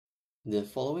The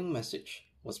following message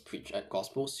was preached at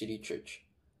Gospel City Church,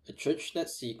 a church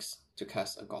that seeks to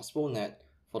cast a gospel net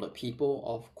for the people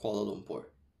of Kuala Lumpur.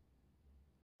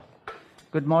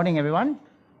 Good morning, everyone.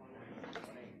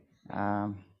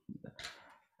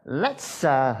 Let's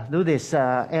do this.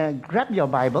 Grab your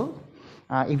Bible.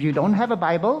 If you don't have a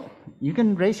Bible, you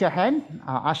can raise your hand.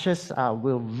 Our ushers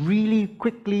will really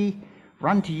quickly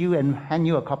run to you and hand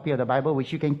you a copy of the Bible,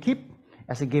 which you can keep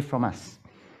as a gift from us.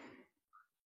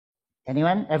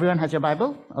 Anyone? Everyone has your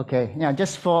Bible? Okay. Yeah.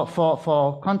 Just for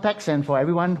context and for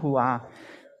everyone who are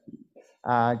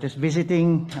just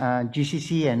visiting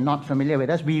GCC and not familiar with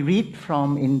us, we read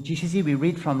from in GCC. We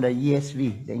read from the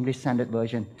ESV, the English Standard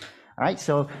Version. All right.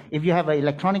 So if you have an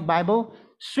electronic Bible,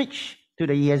 switch to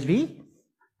the ESV.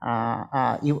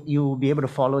 You will be able to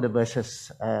follow the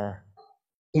verses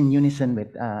in unison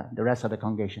with the rest of the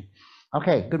congregation.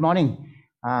 Okay. Good morning.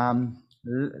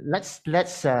 Let's.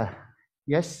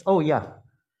 Yes. Oh, yeah.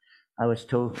 I was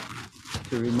told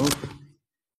to remove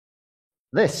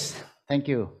this. Thank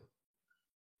you.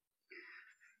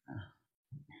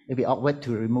 It'd be awkward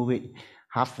to remove it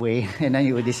halfway, and then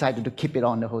you will decide to keep it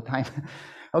on the whole time.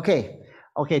 Okay.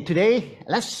 Today,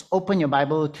 let's open your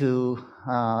Bible to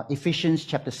Ephesians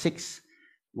chapter 6.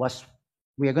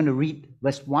 We are going to read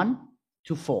verse 1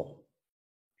 to 4.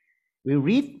 We'll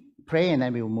read, pray, and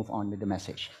then we will move on with the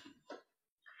message.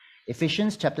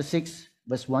 Ephesians chapter 6,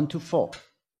 verse 1 to 4.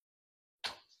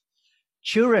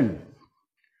 Children,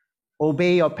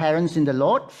 obey your parents in the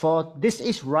Lord, for this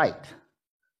is right.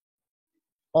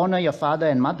 Honor your father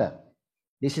and mother.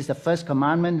 This is the first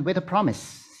commandment with a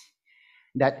promise,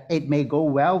 that it may go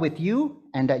well with you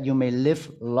and that you may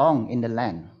live long in the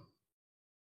land.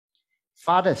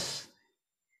 Fathers,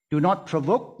 do not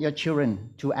provoke your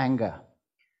children to anger,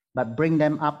 but bring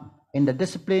them up in the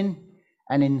discipline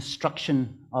and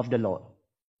instruction of the Lord.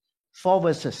 4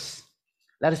 verses.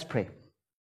 Let us pray.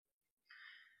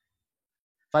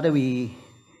 Father, we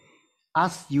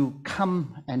ask you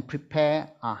come and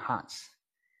prepare our hearts.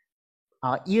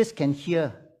 Our ears can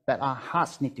hear, but our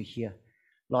hearts need to hear.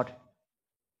 Lord,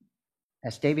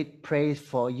 as David prays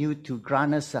for you to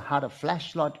grant us a heart of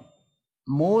flesh, Lord,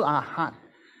 mold our heart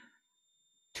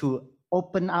to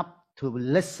open up, to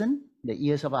listen, the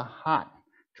ears of our heart,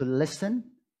 to listen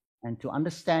and to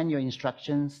understand your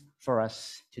instructions for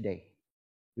us today.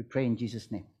 We pray in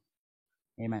Jesus' name.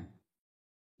 Amen.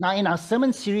 Now, in our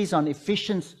sermon series on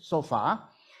Ephesians so far,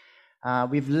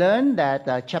 we've learned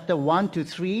that chapter 1 to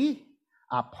 3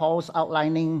 are Paul's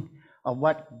outlining of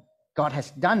what God has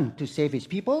done to save his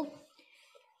people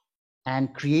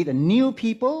and create a new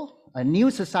people, a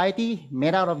new society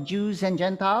made out of Jews and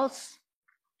Gentiles.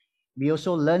 We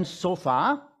also learned so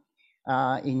far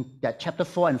in that chapter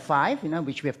 4 and 5,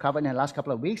 which we have covered in the last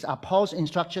couple of weeks, are Paul's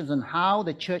instructions on how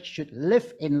the church should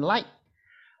live in light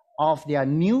of their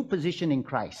new position in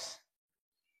Christ.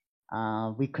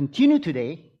 We continue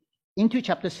today into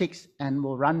chapter 6 and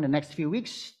we'll run the next few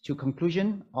weeks to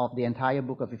conclusion of the entire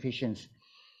book of Ephesians.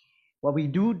 What we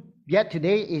do yet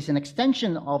today is an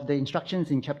extension of the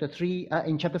instructions in chapter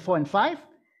 4 and 5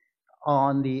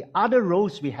 on the other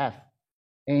roles we have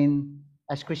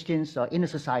as Christians or in a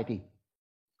society.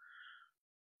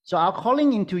 So our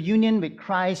calling into union with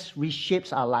Christ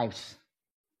reshapes our lives.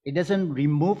 It doesn't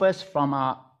remove us from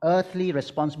our earthly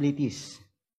responsibilities.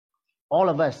 All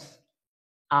of us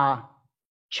are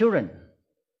children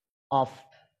of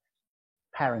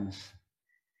parents.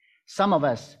 Some of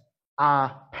us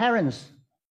are parents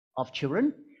of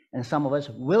children, and some of us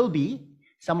will be.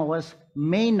 Some of us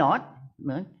may not,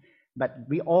 but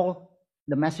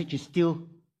the message is still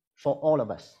for all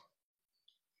of us.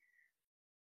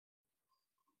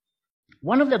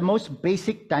 One of the most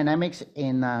basic dynamics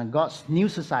in God's new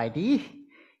society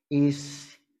is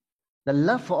the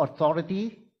love for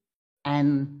authority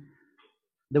and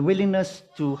the willingness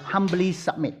to humbly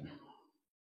submit.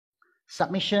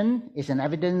 Submission is an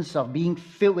evidence of being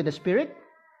filled with the Spirit.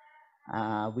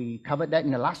 We covered that in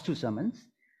the last 2 sermons.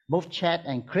 Both Chad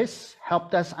and Chris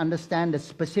helped us understand the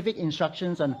specific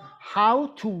instructions on how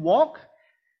to walk,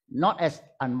 not as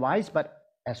unwise, but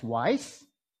as wise,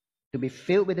 to be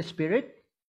filled with the Spirit,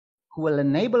 who will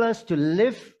enable us to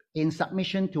live in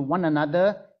submission to one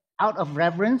another out of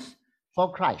reverence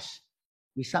for Christ.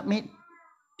 We submit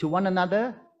to one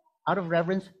another out of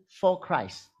reverence for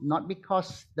Christ, not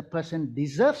because the person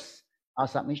deserves our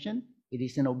submission. It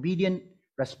is an obedient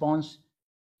response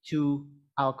to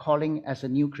our calling as a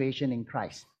new creation in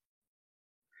Christ.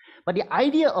 But the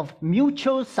idea of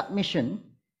mutual submission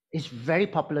is very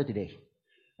popular today,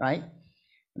 right?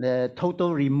 The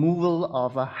total removal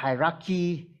of a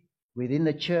hierarchy within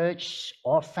the church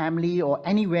or family or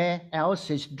anywhere else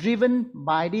is driven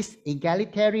by this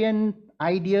egalitarian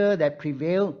idea that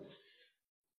prevails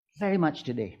very much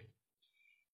today.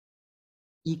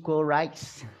 Equal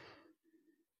rights.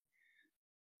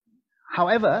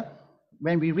 However,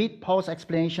 when we read Paul's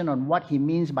explanation on what he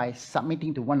means by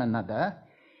submitting to one another,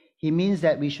 he means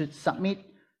that we should submit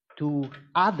to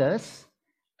others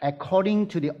according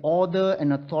to the order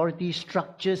and authority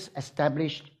structures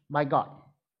established by God.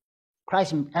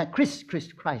 Christ, I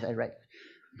read.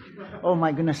 Oh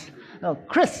my goodness. No,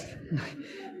 Chris,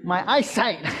 my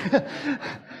eyesight.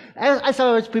 As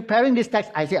I was preparing this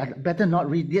text, I said, I better not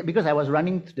read it because I was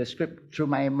running the script through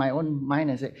my own mind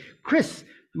and said, Chris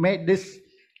made this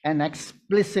an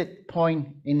explicit point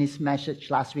in his message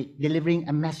last week, delivering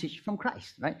a message from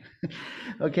Christ, right?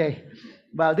 Okay.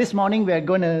 Well, this morning we're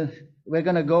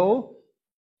gonna go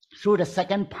through the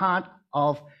second part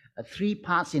of 3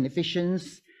 parts in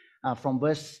Ephesians, from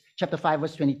chapter 5,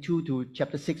 verse 22 to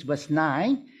chapter 6, verse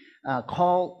 9,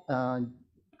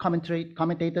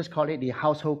 commentators call it the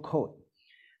household code.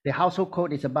 The household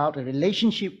code is about a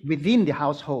relationship within the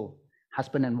household,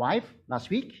 husband and wife last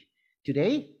week,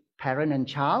 today, parent and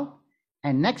child,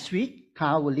 and next week,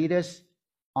 Carl will lead us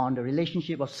on the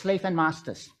relationship of slave and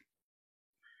masters.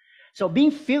 So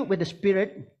being filled with the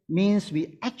Spirit means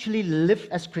we actually live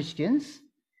as Christians,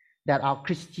 that our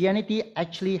Christianity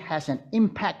actually has an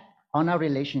impact on our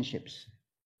relationships.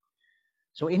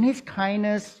 So in His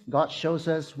kindness, God shows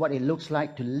us what it looks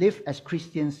like to live as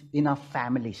Christians in our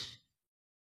families.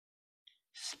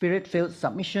 Spirit-filled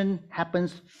submission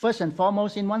happens first and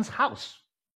foremost in one's house.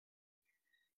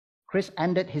 Chris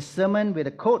ended his sermon with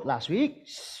a quote last week: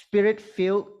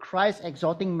 Spirit-filled,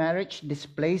 Christ-exalting marriage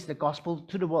displays the gospel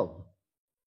to the world.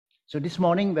 So this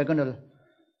morning we're going to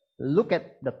look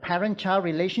at the parent-child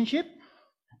relationship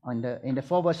in the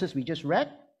 4 verses we just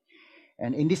read.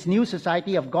 And in this new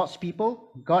society of God's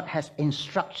people, God has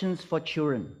instructions for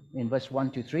children in verse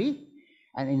 1 to 3,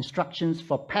 and instructions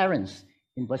for parents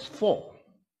in verse 4.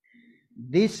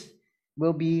 This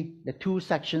will be the 2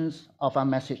 sections of our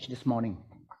message this morning.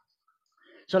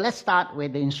 So let's start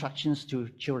with the instructions to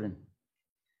children.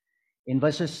 In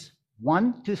verses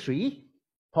 1 to 3,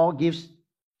 Paul gives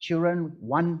children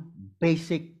one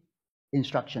basic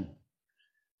instruction,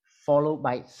 followed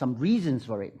by some reasons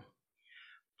for it.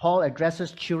 Paul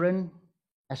addresses children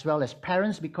as well as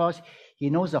parents because he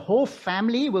knows the whole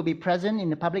family will be present in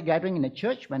the public gathering in the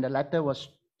church when the letter was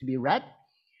to be read.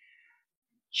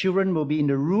 Children will be in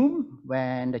the room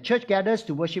when the church gathers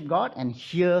to worship God and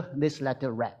hear this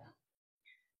letter read.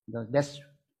 There's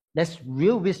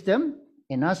real wisdom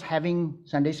in us having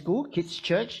Sunday school, kids'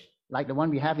 church, like the one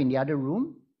we have in the other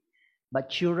room. But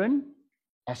children,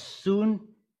 as soon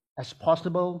as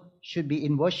possible, should be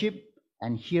in worship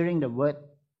and hearing the word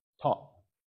taught.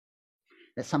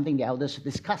 That's something the elders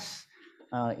discussed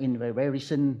in a very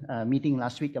recent meeting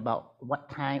last week about what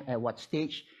time, at what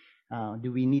stage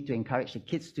do we need to encourage the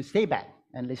kids to stay back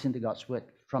and listen to God's word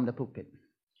from the pulpit.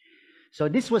 So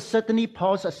this was certainly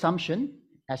Paul's assumption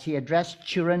as he addressed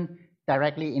children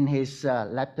directly in his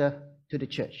letter to the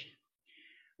church.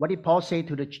 What did Paul say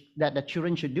that the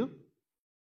children should do?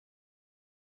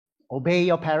 Obey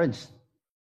your parents.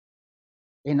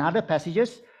 In other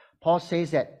passages, Paul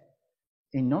says that,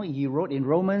 he wrote in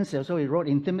Romans, also he wrote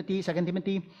in 2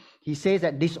 Timothy, he says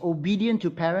that disobedience to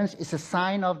parents is a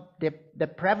sign of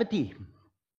depravity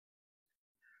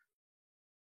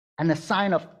and a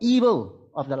sign of evil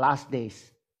of the last days.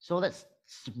 So that's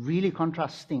really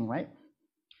contrasting, right?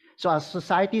 So our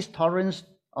society's tolerance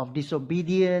of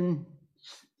disobedience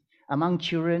among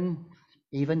children,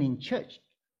 even in church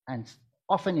and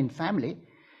often in family,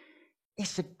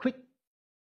 is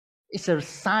a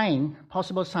sign,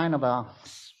 possible sign of a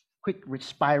quick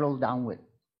spiral downward.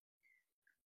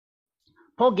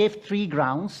 Paul gave 3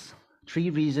 grounds, 3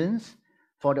 reasons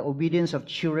for the obedience of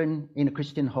children in a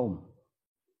Christian home.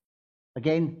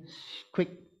 Again, quick,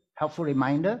 helpful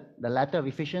reminder, the letter of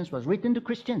Ephesians was written to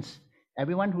Christians.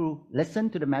 Everyone who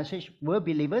listened to the message were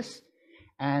believers,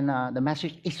 and the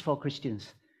message is for Christians.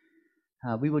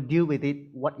 We will deal with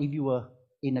it. What if you were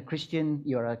in a Christian,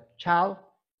 you're a child,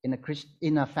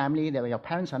 in a family that your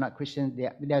parents are not Christian,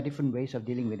 there are different ways of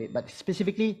dealing with it. But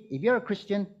specifically, if you're a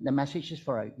Christian, the message is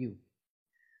for you.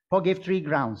 Paul gave 3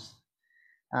 grounds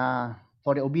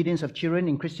for the obedience of children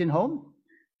in Christian home.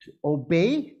 To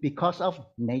obey because of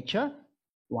nature,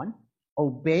 1.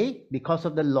 Obey because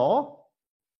of the law,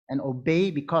 and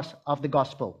obey because of the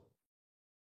gospel.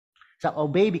 So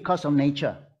obey because of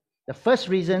nature. The first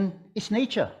reason is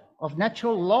nature, of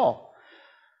natural law.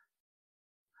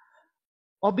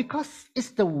 Or because it's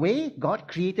the way God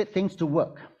created things to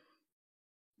work.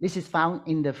 This is found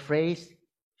in the phrase,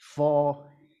 "for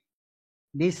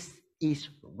this is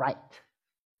right,"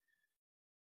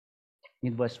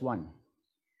 in verse 1.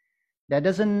 There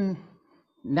doesn't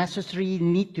necessarily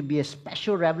need to be a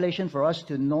special revelation for us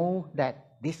to know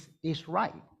that this is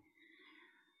right.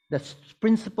 The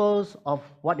principles of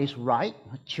what is right,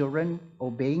 children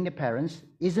obeying their parents,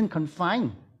 isn't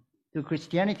confined to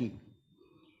Christianity.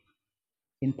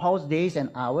 In Paul's days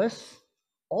and hours,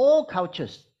 all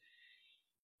cultures,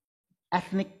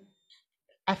 ethnic,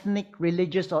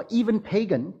 religious, or even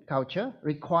pagan culture,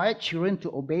 required children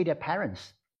to obey their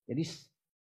parents. It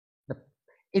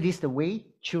is the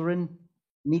way children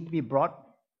need to be brought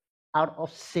out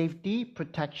of safety,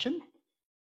 protection,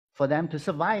 for them to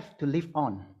survive, to live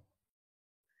on.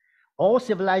 All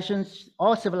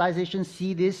civilizations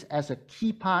see this as a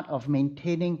key part of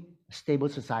maintaining a stable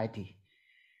society.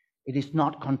 It is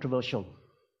not controversial.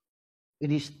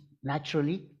 It is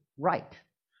naturally right.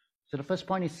 So the first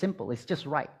point is simple. It's just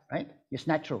right? It's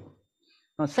natural.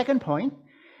 Now, the second point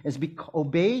is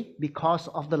obey because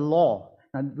of the law.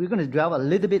 Now, we're going to dwell a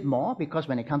little bit more, because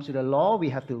when it comes to the law, we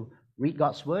have to read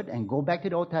God's word and go back to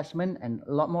the Old Testament and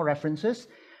a lot more references,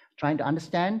 trying to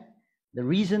understand the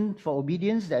reason for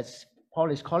obedience that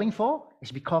Paul is calling for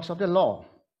is because of the law.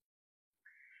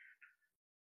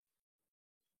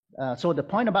 So the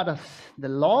point about the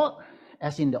law,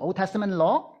 as in the Old Testament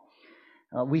law,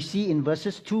 we see in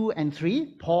verses 2 and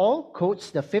 3, Paul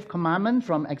quotes the 5th commandment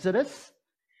from Exodus.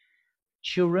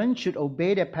 Children should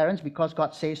obey their parents because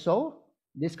God says so.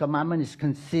 This commandment is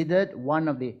considered one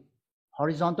of the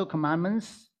horizontal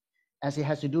commandments, as it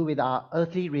has to do with our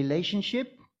earthly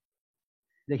relationship.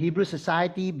 The Hebrew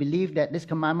society believed that this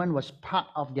commandment was part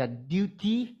of their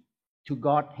duty to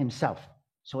God himself.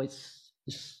 So it's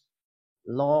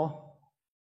law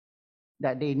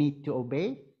that they need to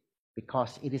obey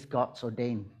because it is God's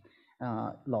ordained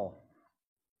law.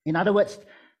 In other words,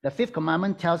 the 5th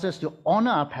commandment tells us to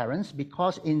honor our parents,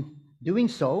 because in doing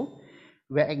so,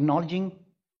 we're acknowledging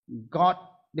God,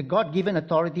 the God-given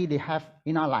authority they have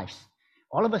in our lives.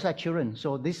 All of us are children,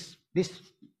 so this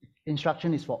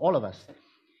instruction is for all of us.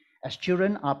 As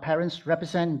children, our parents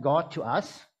represent God to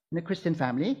us in the Christian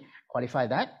family, qualify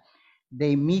that.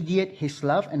 They mediate his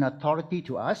love and authority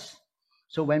to us.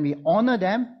 So when we honor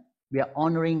them, we are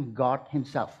honoring God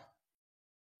himself.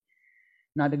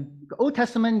 Now, the Old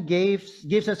Testament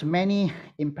gives us many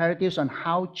imperatives on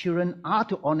how children are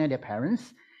to honor their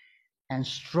parents, and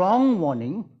strong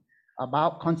warning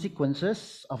about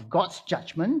consequences of God's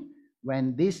judgment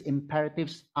when these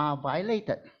imperatives are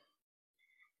violated.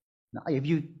 Now, if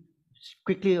you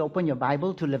quickly open your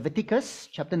Bible to Leviticus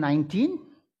chapter 19,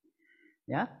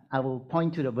 I will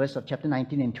point to the verse of chapter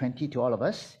 19 and 20 to all of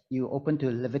us. You open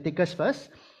to Leviticus first.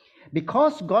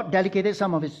 Because God delegated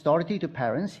some of his authority to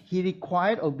parents, he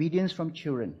required obedience from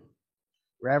children.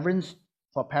 Reverence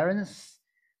for parents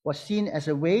was seen as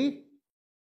a way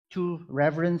to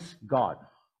reverence God.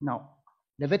 Now,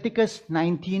 Leviticus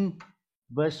 19,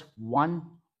 verse 1,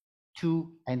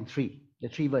 2, and 3, the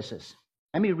 3 verses.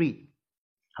 Let me read.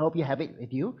 I hope you have it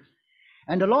with you.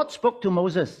 And the Lord spoke to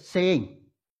Moses, saying,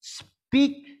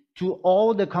 "Speak to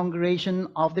all the congregation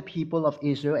of the people of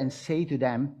Israel and say to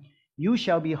them, you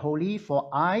shall be holy, for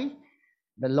I,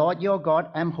 the Lord your God,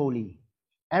 am holy.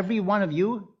 Every one of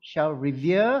you shall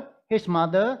revere his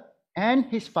mother and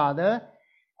his father,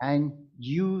 and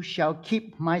you shall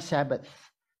keep my Sabbath.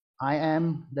 I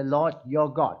am the Lord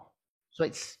your God." So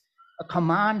it's a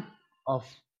command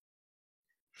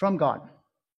from God.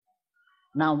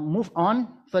 Now move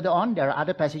on, further on, there are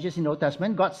other passages in the Old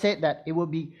Testament. God said that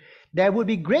there would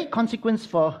be great consequence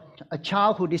for a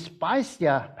child who despised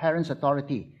their parents'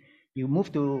 authority. You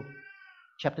move to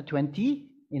chapter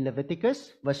 20 in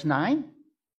Leviticus, verse 9.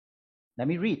 Let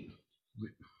me read.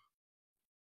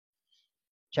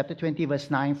 Chapter 20, verse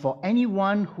 9. "For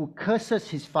anyone who curses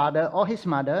his father or his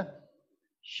mother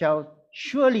shall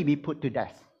surely be put to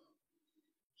death.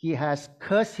 He has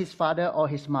cursed his father or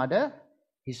his mother,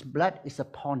 his blood is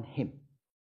upon him."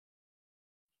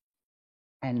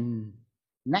 And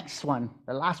next one,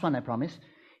 the last one I promise,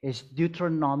 is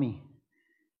Deuteronomy,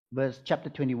 chapter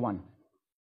 21,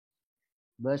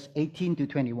 verse 18 to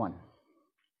 21.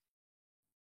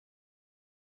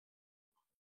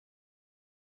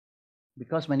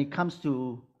 Because when it comes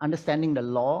to understanding the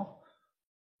law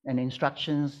and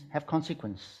instructions have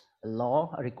consequence. A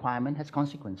law, a requirement has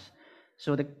consequence.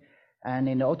 And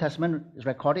in the Old Testament, it's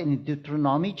recorded in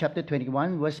Deuteronomy chapter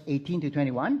 21, verse 18 to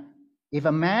 21. "If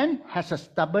a man has a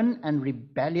stubborn and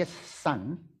rebellious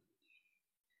son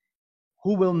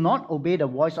who will not obey the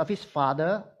voice of his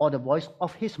father or the voice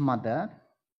of his mother,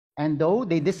 and though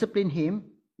they discipline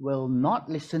him, will not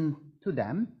listen to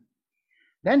them,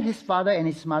 then his father and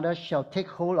his mother shall take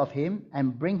hold of him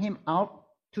and bring him out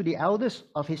to the elders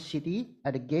of his city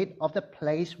at the gate of the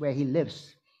place where he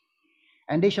lives.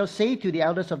 And they shall say to the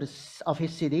elders of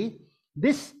his city,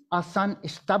 this our son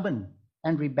is stubborn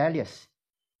and rebellious.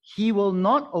 He will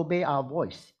not obey our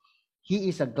voice. He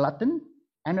is a glutton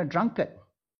and a drunkard.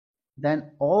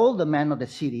 Then all the men of the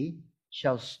city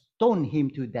shall stone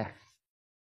him to death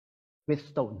with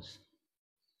stones.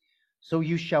 So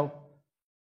you shall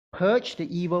purge the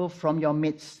evil from your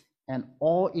midst, and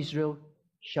all Israel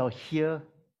shall hear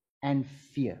and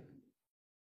fear.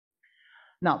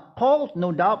 Now, Paul,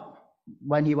 no doubt,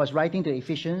 when he was writing to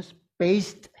Ephesians,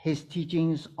 based his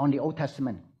teachings on the Old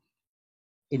Testament.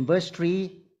 In verse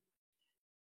 3,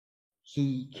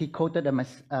 he quoted the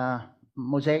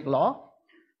Mosaic law,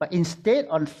 but instead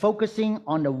of focusing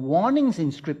on the warnings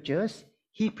in scriptures,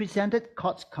 he presented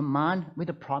God's command with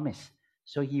a promise.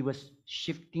 So he was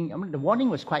shifting. The warning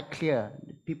was quite clear.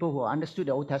 People who understood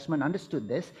the Old Testament understood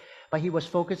this, but he was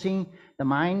focusing the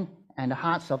mind and the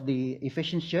hearts of the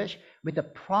Ephesian church with the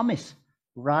promise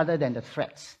rather than the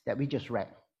threats that we just read.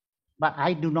 But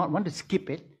I do not want to skip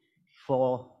it,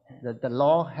 for the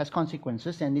law has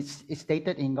consequences, and it's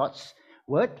stated in God's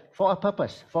word for a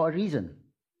purpose, for a reason.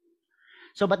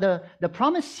 So, but the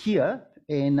promise here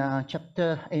in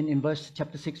chapter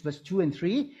 6, verse 2 and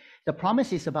 3, the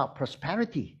promise is about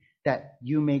prosperity, that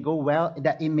you may go well,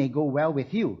 that it may go well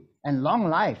with you, and long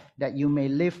life, that you may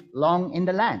live long in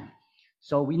the land.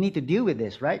 So we need to deal with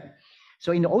this, right?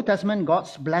 So in the Old Testament,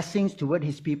 God's blessings toward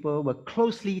his people were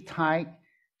closely tied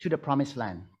to the promised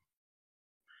land,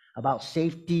 about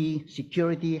safety,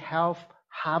 security, health,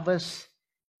 harvest,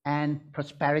 and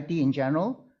prosperity in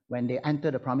general when they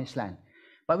enter the promised land.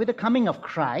 But with the coming of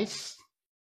Christ,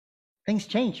 things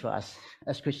change for us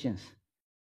as Christians.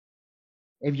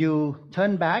 If you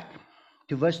turn back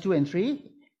to verse 2 and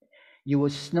 3, you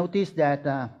will notice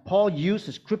that Paul used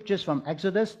the scriptures from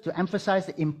Exodus to emphasize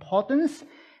the importance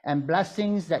and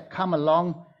blessings that come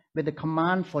along with the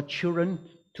command for children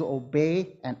to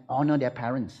obey and honor their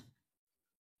parents.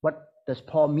 What does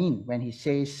Paul mean when he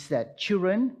says that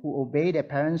children who obey their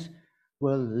parents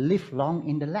will live long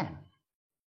in the land?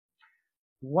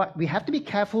 What we have to be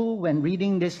careful when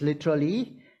reading this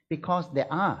literally, because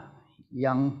there are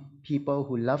young people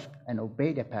who loved and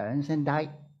obeyed their parents and died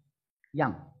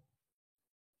young.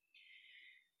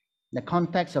 The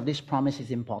context of this promise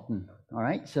is important. All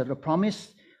right, so the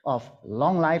promise of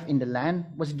long life in the land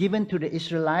was given to the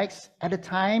Israelites at a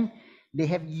time they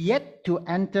have yet to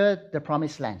enter the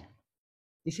promised land.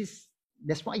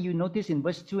 That's why you notice in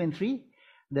verse 2 and 3,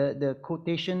 the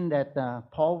quotation that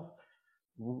Paul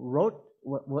wrote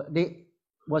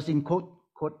was in quote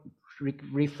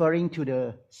referring to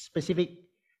the specific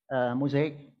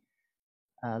Mosaic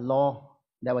law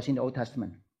that was in the Old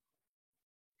Testament.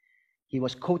 He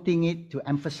was quoting it to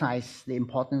emphasize the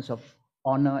importance of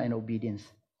honor and obedience.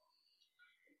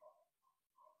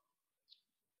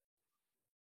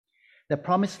 The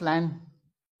promised land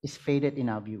is faded in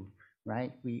our view,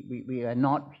 right? We are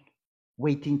not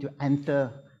waiting to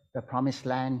enter the promised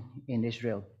land in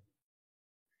Israel.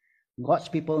 God's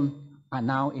people are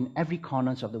now in every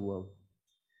corner of the world.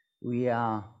 We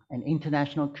are an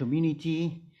international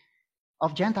community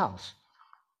of Gentiles,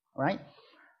 right?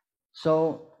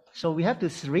 So we have to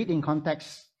read in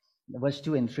context verse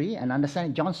 2 and 3 and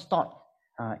understand John Stott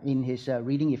in his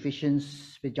reading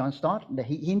Ephesians with John Stott, that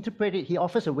he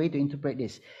offers a way to interpret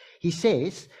this. He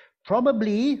says,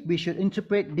 probably we should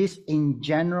interpret this in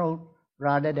general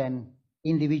rather than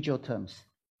individual terms.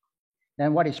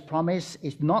 Then what is promised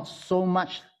is not so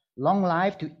much long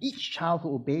life to each child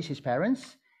who obeys his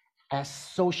parents as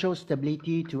social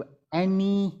stability to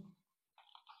any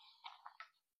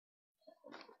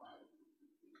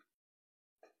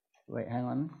wait, hang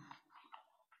on.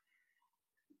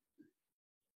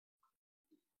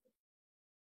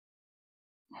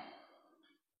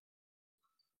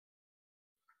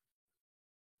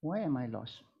 Why am I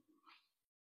lost?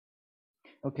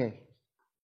 Okay.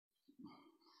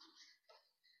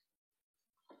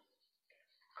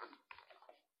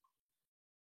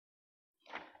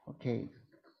 Okay.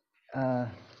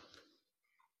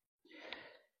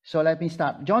 So let me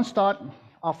start. John Stott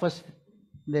offers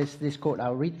this quote.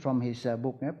 I'll read from his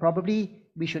book. Probably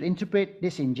we should interpret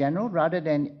this in general rather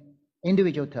than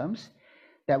individual terms,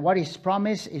 that what is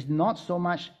promised is not so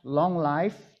much long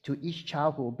life to each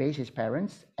child who obeys his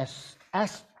parents as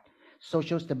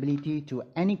social stability to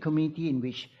any community in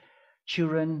which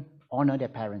children honor their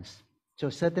parents. So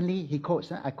certainly, he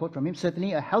quotes, I quote from him,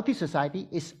 certainly a healthy society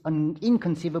is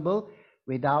inconceivable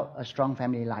without a strong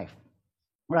family life.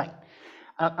 Right.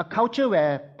 A culture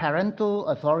where parental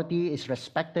authority is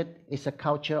respected is a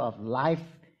culture of life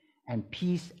and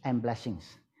peace and blessings.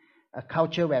 A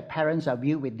culture where parents are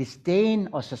viewed with disdain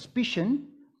or suspicion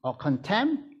or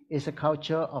contempt is a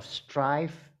culture of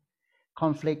strife,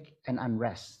 conflict, and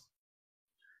unrest.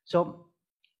 So,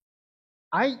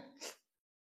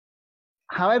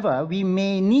 however, we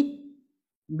may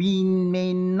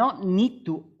not need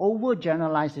to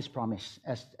overgeneralize this promise,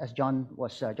 as John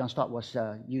Stott was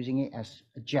using it as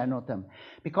a general term.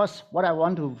 Because what I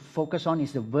want to focus on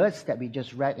is the verse that we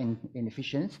just read in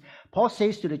Ephesians. Paul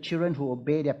says to the children who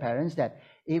obey their parents that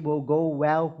it will go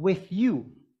well with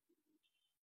you,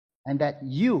 and that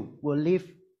you will live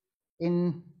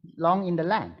long in the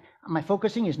land. My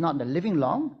focusing is not the living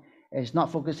long. It's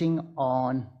not focusing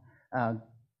on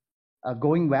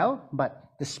going well, but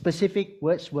the specific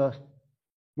words were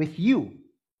with you,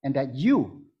 and that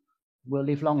you will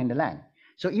live long in the land.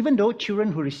 So even though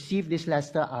children who receive this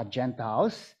letter are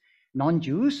Gentiles,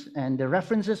 non-Jews, and the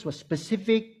references were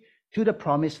specific to the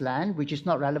promised land, which is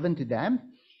not relevant to them,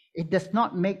 it does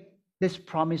not make this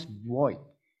promise void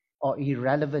or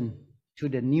irrelevant to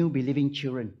the new believing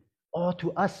children, or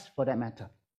to us for that matter.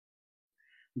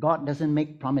 God doesn't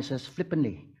make promises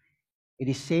flippantly. It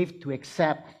is safe to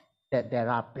accept that there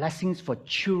are blessings for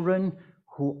children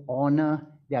who honor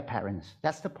their parents.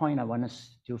 That's the point I want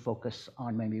us to focus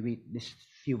on when we read these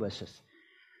few verses.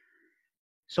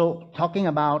 So, talking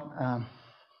about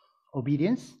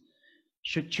obedience,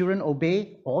 should children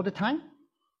obey all the time?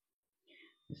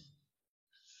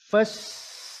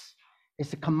 First is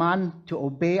the command to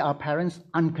obey our parents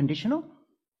unconditional.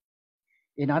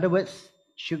 In other words,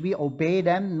 should we obey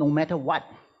them no matter what?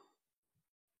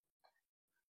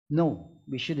 No,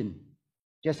 we shouldn't.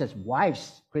 Just as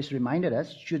wives, Chris reminded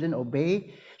us, shouldn't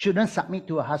submit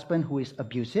to a husband who is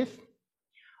abusive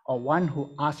or one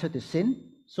who asks her to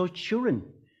sin, so children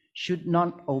should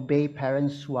not obey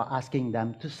parents who are asking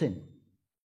them to sin.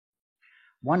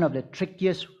 One of the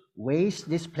trickiest ways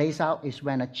this plays out is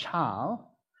when a child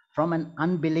from an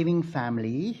unbelieving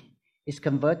family is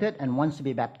converted and wants to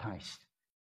be baptized,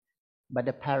 but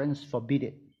the parents forbid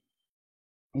it.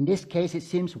 In this case, it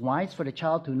seems wise for the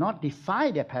child to not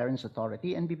defy their parents'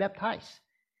 authority and be baptized.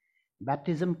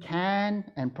 Baptism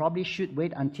can and probably should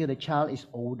wait until the child is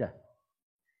older.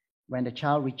 When the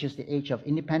child reaches the age of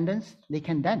independence, they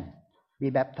can then be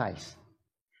baptized.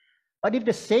 But if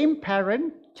the same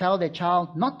parent tells their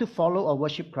child not to follow or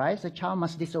worship Christ, the child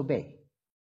must disobey.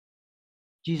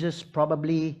 Jesus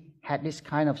probably had this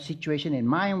kind of situation in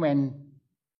mind when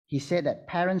he said that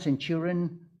parents and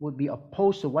children would be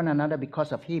opposed to one another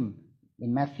because of him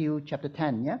in Matthew chapter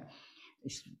 10. Yeah,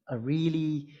 it's a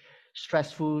really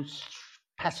stressful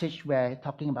passage where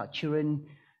talking about children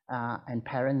and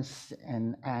parents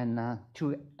and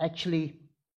to actually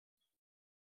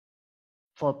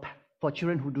for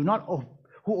children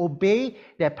who obey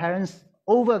their parents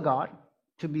over God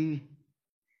to be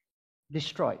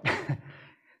destroyed.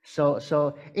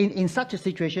 So in such a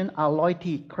situation, our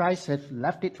loyalty, Christ has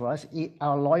left it for us,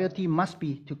 our loyalty must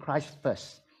be to Christ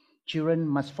first. Children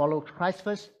must follow Christ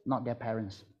first, not their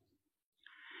parents.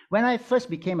 When I first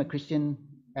became a Christian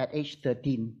at age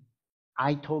 13,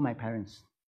 I told my parents.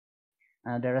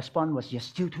 The response was, "You're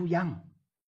still too young.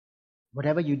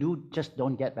 Whatever you do, just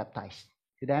don't get baptized."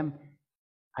 To them,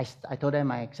 I told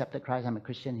them I accepted Christ, I'm a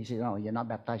Christian. He said, "No, you're not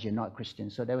baptized, you're not a Christian."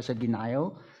 So there was a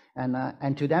denial.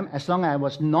 And to them, as long as I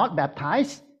was not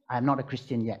baptized, I'm not a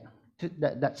Christian yet.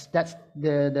 That's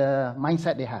the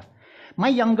mindset they have. My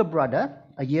younger brother,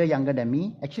 a year younger than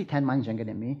me, actually 10 months younger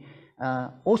than me,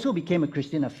 also became a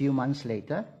Christian a few months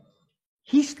later.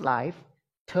 His life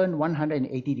turned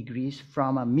 180 degrees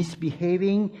from a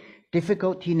misbehaving,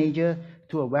 difficult teenager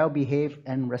to a well-behaved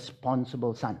and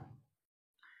responsible son.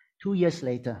 2 years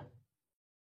later,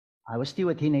 I was still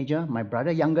a teenager. My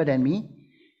brother, younger than me,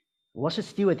 was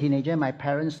still a teenager. My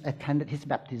parents attended his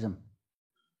baptism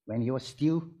when he was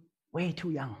still way too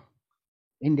young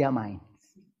in their mind,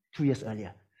 2 years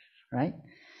earlier, right?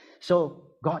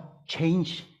 So God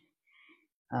changed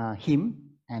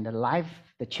him, and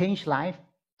the changed life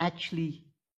actually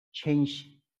changed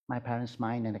my parents'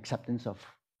 mind and acceptance of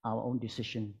our own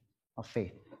decision of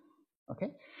faith.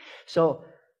 Okay? So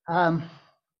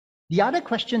the other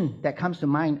question that comes to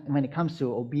mind when it comes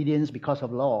to obedience because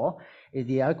of law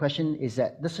is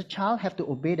that does a child have to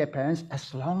obey their parents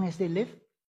as long as they live?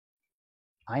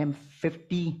 I am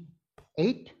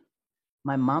 58.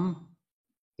 My mom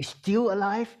is still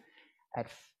alive at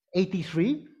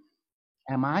 83.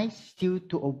 Am I still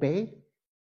to obey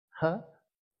her?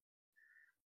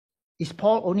 Is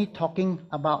Paul only talking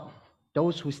about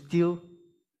those who still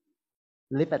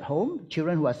live at home,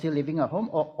 children who are still living at home,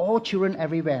 or all children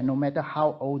everywhere, no matter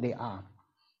how old they are.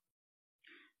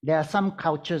 There are some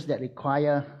cultures that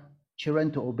require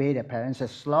children to obey their parents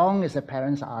as long as the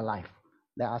parents are alive.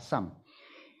 There are some.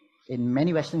 In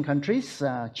many Western countries,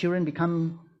 children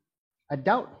become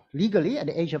adult legally at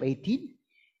the age of 18.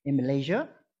 In Malaysia,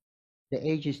 the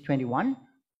age is 21.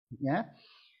 Yeah.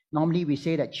 Normally, we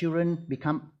say that children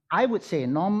become, I would say,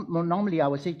 normally I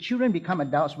would say children become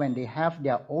adults when they have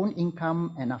their own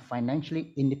income and are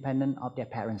financially independent of their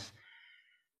parents.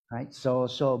 Right?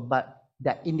 But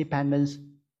that independence,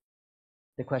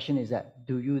 the question is that,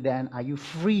 are you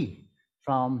free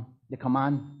from the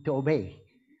command to obey?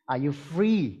 Are you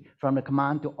free from the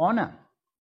command to honor?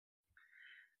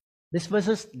 This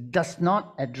verse does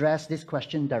not address this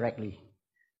question directly.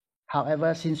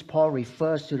 However, since Paul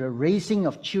refers to the raising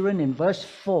of children in verse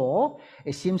 4,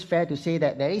 it seems fair to say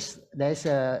that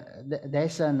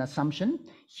there's an assumption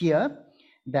here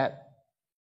that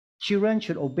children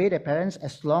should obey their parents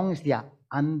as long as they are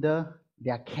under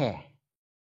their care.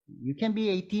 You can be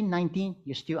 18, 19,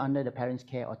 you're still under the parents'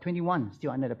 care, or 21,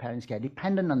 still under the parents' care,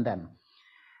 dependent on them.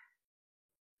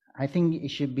 I think it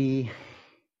should be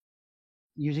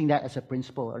using that as a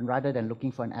principle, and rather than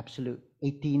looking for an absolute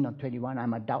 18 or 21,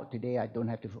 I'm adult today, I don't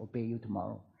have to obey you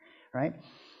tomorrow, right?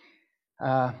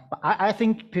 But I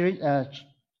think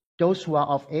those who are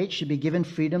of age should be given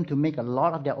freedom to make a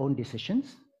lot of their own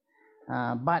decisions,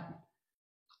 but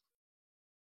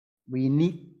we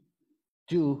need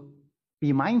to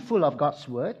be mindful of God's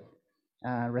word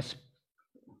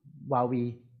while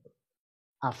we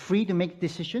are free to make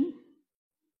decisions,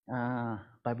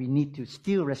 but we need to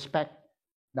still respect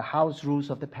the house rules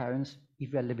of the parents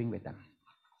if we are living with them.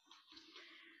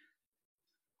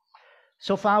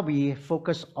 So far, we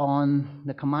focus on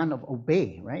the command of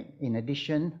obey, right? In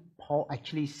addition, Paul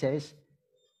actually says,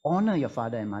 honor your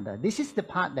father and mother. This is the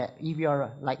part that if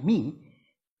you're like me,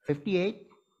 58,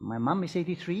 my mom is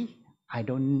 83, I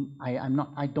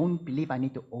don't believe I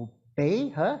need to obey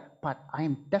her, but I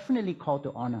am definitely called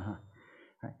to honor her.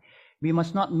 Right? We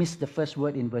must not miss the first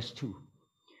word in verse 2.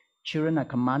 Children are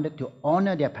commanded to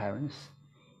honor their parents,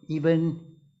 even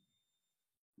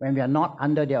when we are not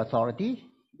under their authority,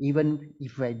 even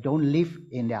if we don't live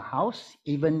in their house,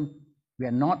 even we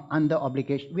are not under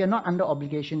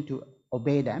obligation to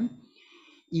obey them,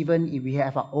 even if we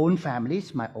have our own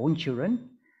families, my own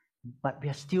children, but we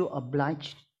are still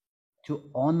obliged to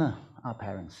honor our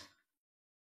parents.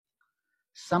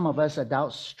 Some of us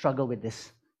adults struggle with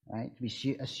this. Right?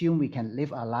 We assume we can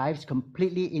live our lives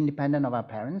completely independent of our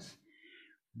parents.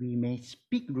 We may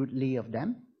speak rudely of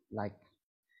them, like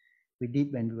we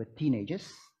did when we were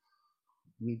teenagers.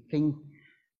 We think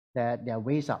that their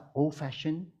ways are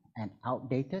old-fashioned and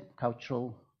outdated,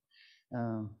 cultural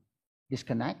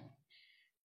disconnect.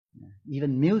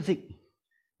 Even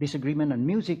disagreement on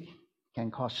music can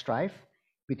cause strife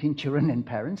between children and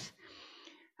parents.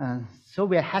 So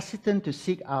we are hesitant to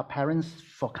seek our parents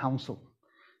for counsel,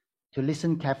 to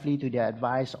listen carefully to their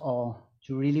advice, or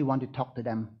to really want to talk to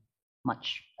them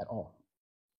much at all.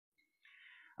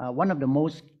 One of the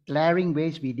most glaring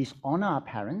ways we dishonor our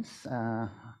parents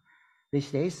these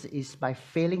days is by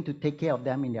failing to take care of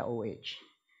them in their old age.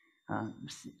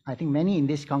 I think many in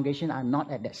this congregation are not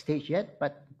at that stage yet,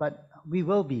 but we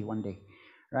will be one day,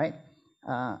 right?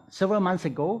 Several months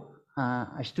ago,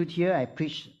 I stood here, I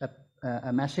preached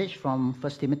a message from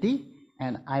 1 Timothy,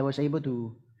 and I was able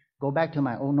to go back to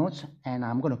my own notes, and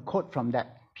I'm going to quote from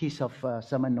that piece of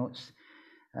sermon notes.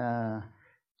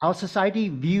 Our society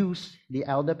views the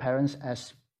elder parents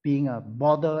as being a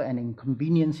bother and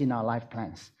inconvenience in our life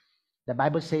plans. The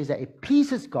Bible says that it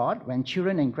pleases God when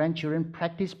children and grandchildren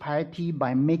practice piety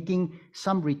by making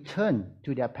some return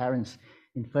to their parents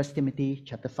in 1 Timothy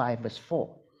chapter 5, verse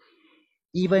 4.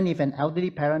 Even if an elderly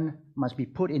parent must be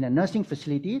put in a nursing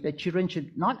facility, the children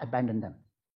should not abandon them.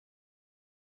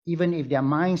 Even if their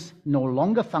minds no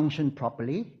longer function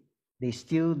properly, they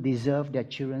still deserve their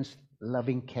children's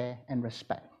loving care and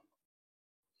respect.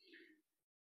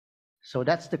 So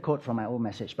that's the quote from my old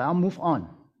message, but I'll move on.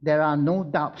 There are no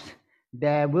doubts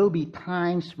there will be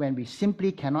times when we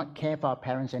simply cannot care for our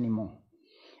parents anymore,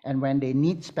 and when they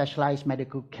need specialized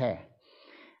medical care.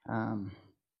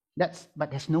 But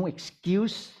there's no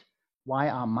excuse why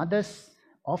our mothers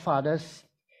or fathers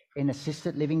in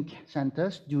assisted living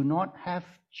centers do not have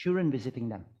children visiting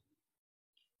them.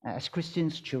 As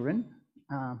Christians' children,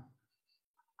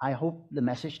 I hope the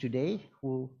message today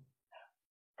will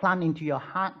plant into your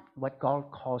heart what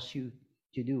God calls you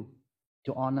to do,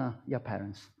 to honor your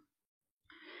parents.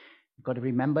 You've got to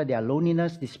remember their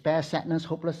loneliness, despair, sadness,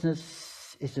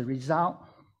 hopelessness is a result,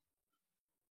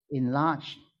 in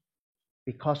large,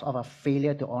 because of a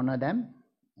failure to honor them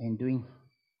and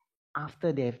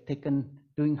after they've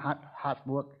doing hard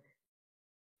work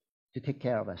to take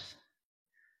care of us.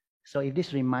 So if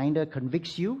this reminder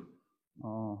convicts you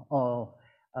or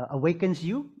awakens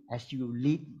you as you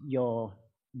lead your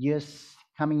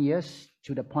coming years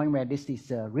to the point where this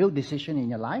is a real decision in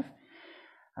your life,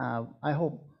 I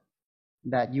hope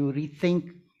that you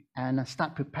rethink and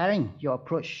start preparing your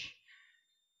approach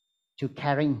to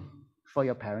caring for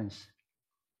your parents.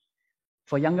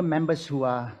 For younger members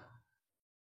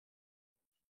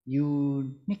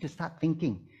you need to start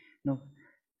thinking,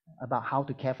 about how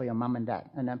to care for your mom and dad.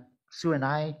 And Sue and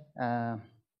I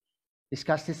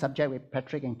discussed this subject with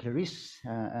Patrick and Clarice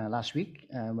last week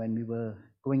when we were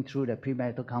going through the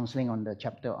premarital counseling on the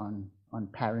chapter on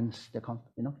parents,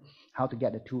 how to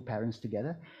get the two parents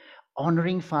together.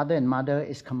 Honoring father and mother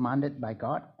is commanded by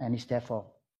God and is therefore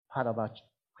part of our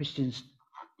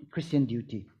Christian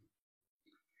duty.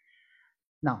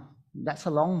 Now, that's a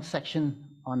long section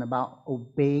on about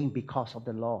obeying because of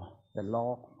the law. The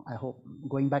law, I hope,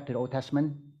 going back to the Old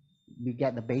Testament, we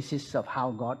get the basis of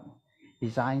how God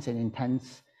designs and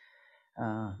intends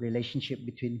relationship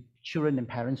between children and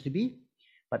parents to be.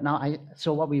 But now,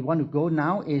 so what we want to go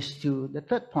now is to the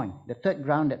third point, the third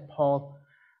ground that Paul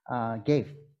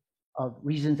gave, of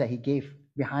reasons that he gave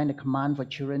behind the command for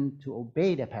children to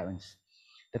obey their parents.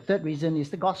 The third reason is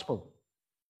the gospel.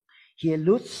 He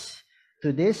alludes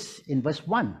to this in verse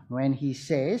 1 when he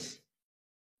says,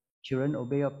 children,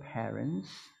 obey your parents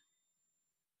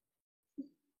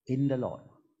in the Lord.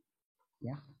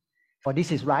 Yeah, for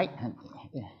this is right.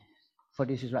 For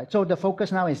this is right. So the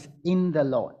focus now is in the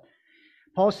Lord.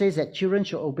 Paul says that children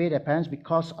should obey their parents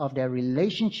because of their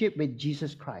relationship with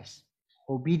Jesus Christ.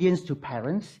 Obedience to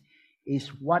parents is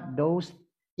what those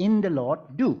in the Lord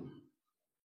do.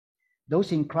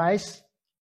 Those in Christ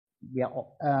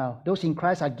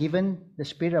are given the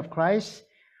Spirit of Christ,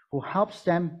 who helps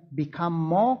them become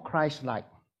more Christ-like,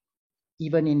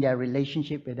 even in their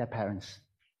relationship with their parents.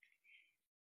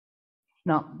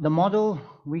 Now, the model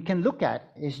we can look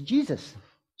at is Jesus.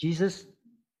 Jesus,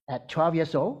 at 12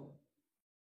 years old,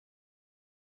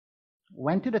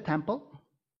 went to the temple,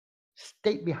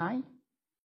 stayed behind,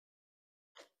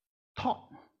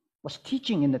 was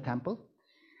teaching in the temple.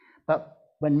 But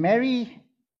when Mary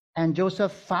and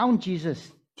Joseph found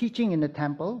Jesus teaching in the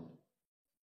temple,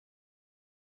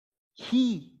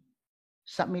 he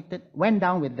went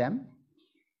down with them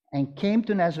and came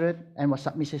to Nazareth and was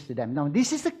submissive to them. Now,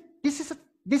 this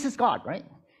is God, right?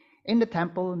 In the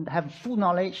temple, have full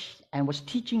knowledge and was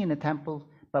teaching in the temple.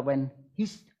 But when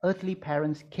his earthly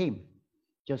parents came,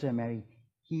 Joseph and Mary,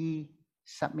 he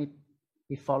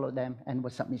followed them and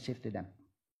was submissive to them.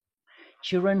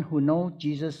 Children who know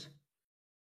Jesus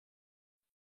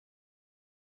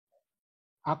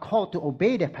are called to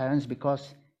obey their parents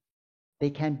because they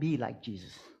can be like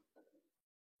Jesus,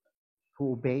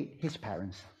 who obeyed his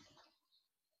parents.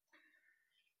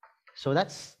 So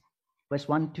that's verse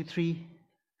 1 to 3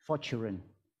 for children.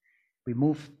 We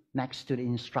move next to the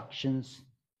instructions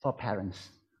for parents.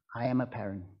 I am a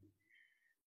parent.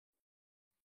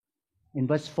 In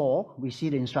verse 4, we see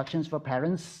the instructions for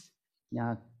parents.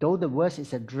 Though the verse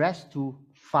is addressed to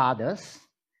fathers,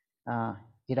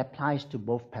 it applies to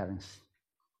both parents.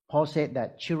 Paul said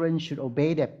that children should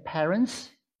obey their parents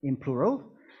in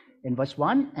plural in verse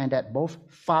 1, and that both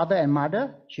father and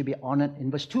mother should be honored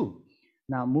in verse 2.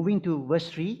 Now, moving to verse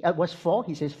 4,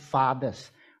 he says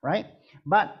fathers, right?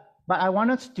 But I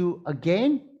want us to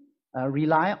again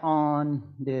rely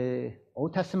on the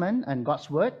Old Testament and God's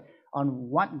word on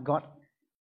what God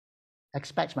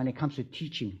expects when it comes to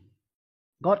teaching.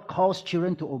 God calls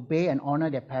children to obey and honor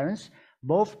their parents,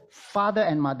 both father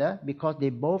and mother, because they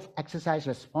both exercise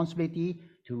responsibility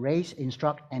to raise,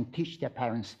 instruct, and teach their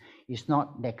parents. It's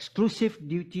not the exclusive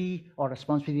duty or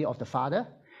responsibility of the father.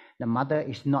 The mother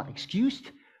is not excused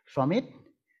from it.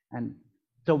 And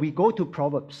so we go to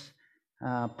Proverbs.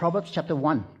 Proverbs chapter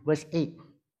 1, verse 8.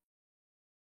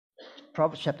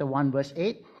 Proverbs chapter 1, verse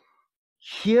 8.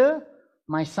 Hear,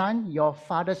 my son, your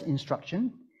father's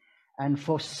instruction, and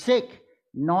forsake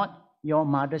not your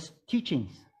mother's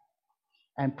teachings.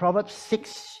 And Proverbs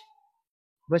 6,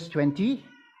 verse 20,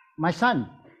 my son,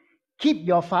 keep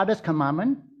your father's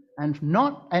commandment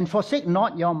and forsake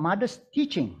not your mother's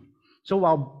teaching. So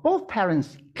while both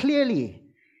parents clearly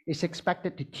is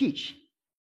expected to teach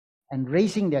and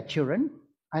raising their children,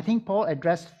 I think Paul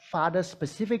addressed fathers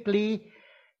specifically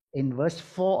in verse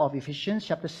 4 of Ephesians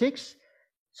chapter 6,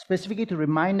 specifically to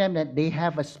remind them that they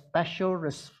have a special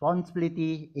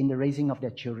responsibility in the raising of their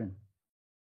children.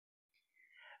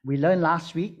 We learned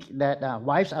last week that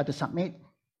wives are to submit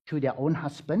to their own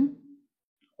husband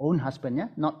own husband, yeah?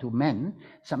 Not to men,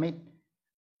 submit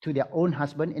to their own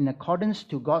husband in accordance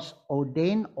to God's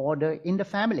ordained order in the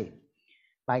family.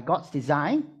 By God's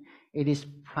design, it is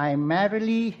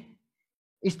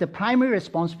the primary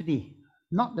responsibility,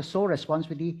 not the sole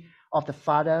responsibility of the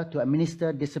father to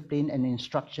administer discipline and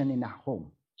instruction in the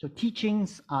home. So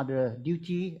teachings are the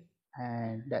duty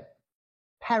and that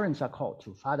parents are called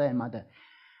to, father and mother.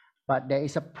 But there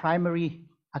is a primary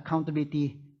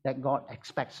accountability that God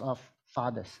expects of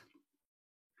fathers.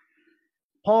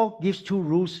 Paul gives 2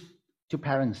 rules to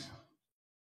parents.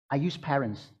 I use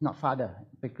parents, not father,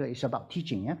 because it's about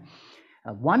teaching. Yeah?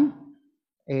 One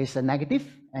is a negative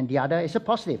and the other is a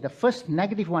positive. The first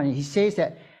negative one, he says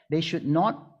that they should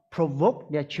not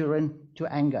provoke their children to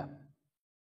anger.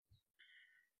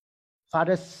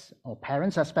 Fathers or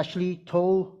parents are especially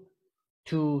told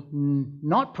to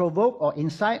not provoke or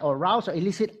incite or rouse or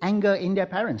elicit anger in their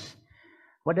parents.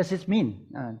 What does this mean?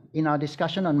 In our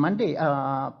discussion on Monday,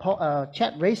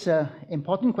 Chad raised an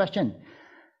important question.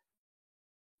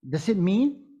 Does it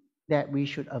mean that we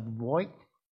should avoid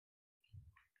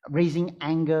raising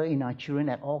anger in our children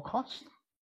at all costs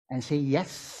and say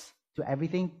yes to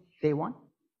everything they want?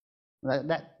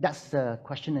 That's the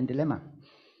question and dilemma,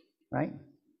 right?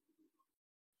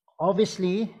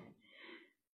 Obviously,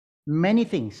 many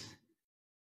things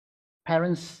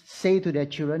parents say to their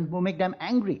children will make them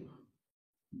angry.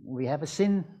 We have a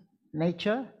sin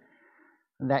nature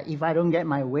that if I don't get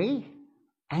my way,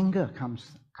 anger comes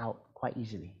out quite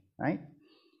easily, right?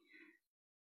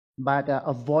 But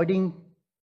avoiding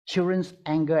children's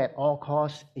anger at all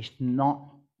costs is not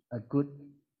a good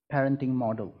parenting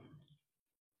model.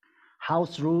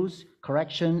 House rules,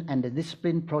 correction, and the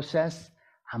discipline process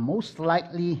are most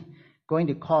likely going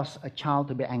to cause a child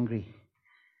to be angry.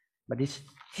 But this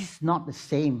is not the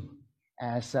same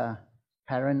as a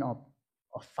parent or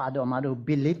father or mother who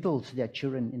belittles their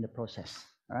children in the process,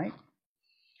 right?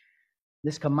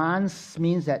 This commands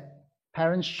means that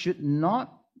parents should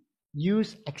not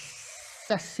use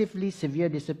excessively severe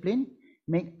discipline,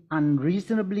 make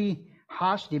unreasonably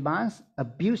harsh demands,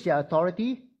 abuse their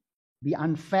authority, be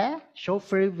unfair, show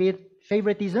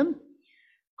favoritism,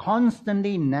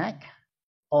 constantly nag,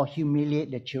 or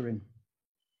humiliate their children.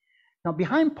 Now,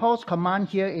 behind Paul's command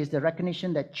here is the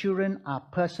recognition that children are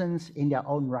persons in their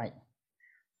own right.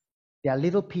 They are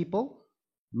little people,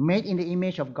 made in the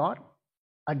image of God,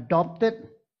 adopted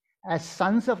as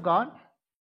sons of God,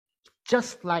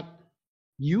 just like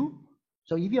you.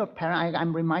 So if you're a parent,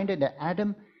 I'm reminded that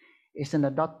Adam is an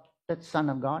adopted son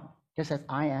of God, just as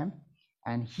I am,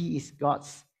 and he is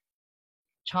God's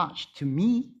charge to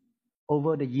me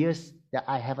over the years that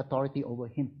I have authority over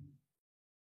him.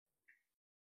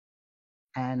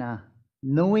 And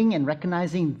knowing and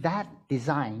recognizing that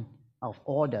design of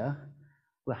order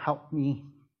will help me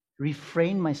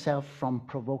refrain myself from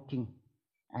provoking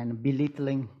and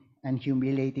belittling and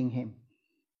humiliating him.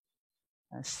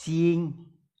 Seeing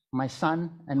my son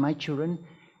and my children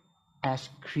as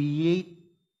creature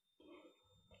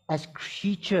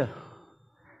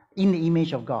in the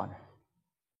image of God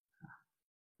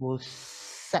will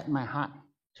set my heart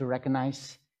to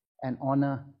recognize and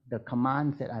honor the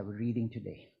commands that I was reading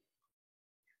today.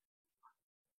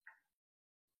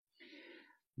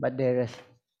 But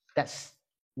that's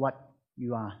what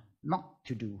you are not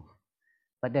to do.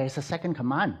 But there is a second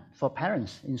command for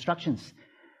parents, instructions.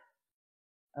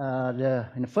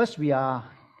 In the first, we are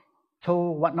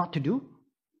told what not to do.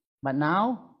 But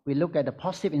now we look at the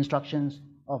positive instructions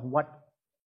of what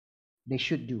they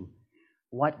should do.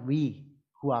 What we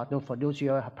who are, for those who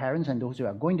are parents and those who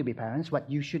are going to be parents, what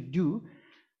you should do.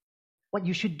 What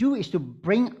you should do is to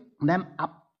bring them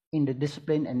up in the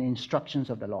discipline and instructions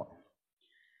of the Lord.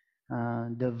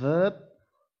 The verb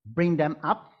bring them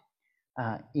up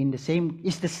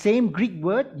is the same Greek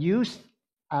word used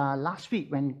last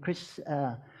week when Chris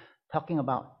talking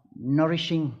about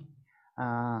nourishing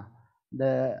the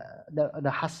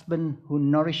husband who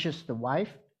nourishes the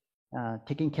wife,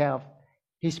 taking care of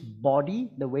his body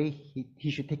the way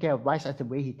he should take care of wife as the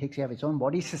way he takes care of his own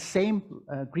body. It's the same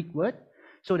Greek word.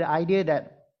 So the idea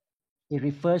that it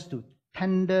refers to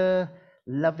tender,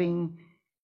 loving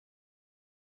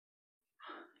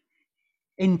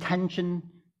intention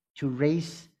to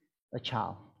raise a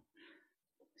child.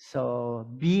 So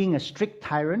being a strict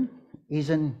tyrant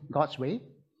isn't God's way,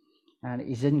 and it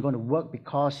isn't going to work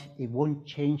because it won't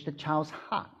change the child's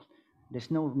heart. There's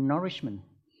no nourishment.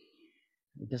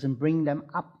 It doesn't bring them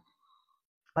up.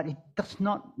 But it does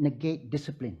not negate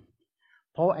discipline.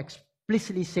 Paul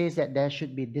explicitly says that there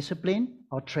should be discipline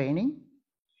or training.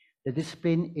 The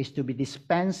discipline is to be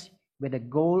dispensed with the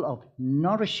goal of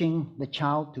nourishing the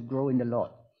child to grow in the Lord.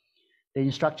 The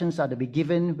instructions are to be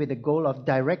given with the goal of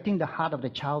directing the heart of the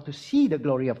child to see the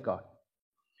glory of God.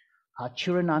 Our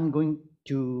children aren't going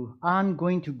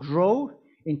to grow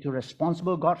into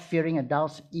responsible, God-fearing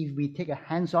adults if we take a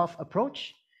hands-off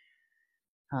approach.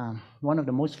 One of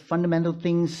the most fundamental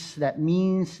things that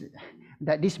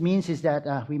this means is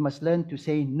that we must learn to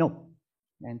say no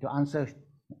and to answer,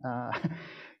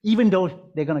 even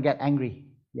though they're going to get angry.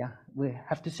 Yeah, we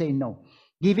have to say no.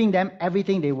 Giving them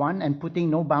everything they want and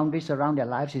putting no boundaries around their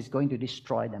lives is going to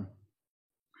destroy them.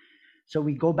 So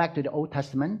we go back to the Old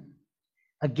Testament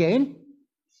again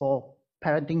for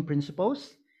parenting principles.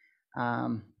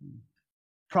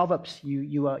 Proverbs,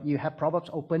 you have Proverbs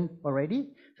open already.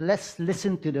 So let's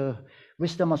listen to the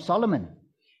wisdom of Solomon.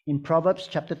 In Proverbs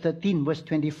chapter 13, verse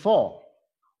 24,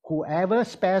 whoever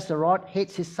spares the rod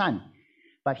hates his son,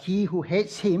 but he who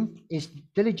hates him is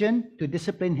diligent to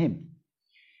discipline him.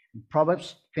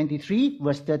 Proverbs 23,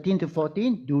 verse 13 to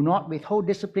 14, do not withhold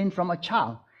discipline from a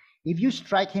child. If you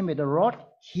strike him with a rod,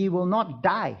 he will not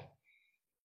die.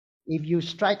 If you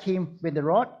strike him with the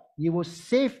rod, you will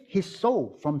save his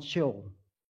soul from Sheol.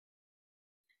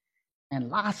 And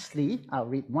lastly, I'll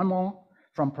read one more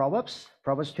from Proverbs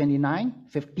 29,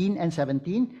 15 and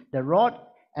 17. The rod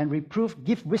and reproof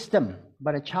give wisdom,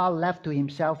 but a child left to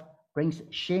himself brings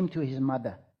shame to his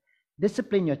mother.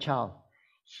 Discipline your child.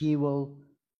 He will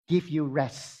give you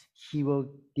rest. He will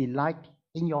delight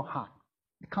in your heart.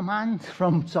 The command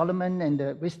from Solomon and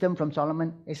the wisdom from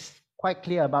Solomon is quite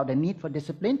clear about the need for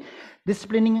discipline.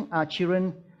 Disciplining our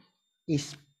children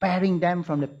is sparing them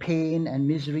from the pain and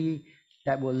misery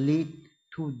that will lead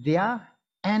to their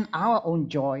and our own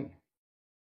joy.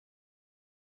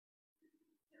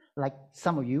 Like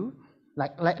some of you,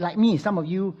 like me, some of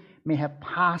you may have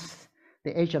passed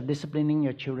the age of disciplining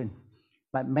your children,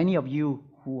 but many of you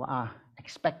who are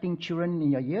expecting children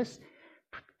in your years,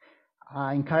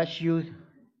 I encourage you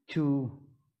to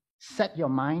set your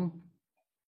mind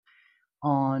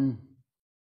on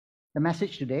the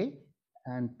message today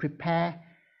and prepare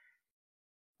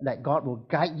that God will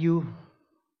guide you,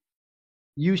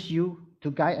 use you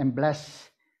to guide and bless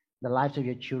the lives of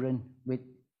your children with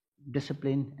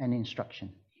discipline and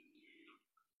instruction.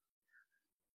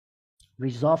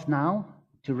 Resolve now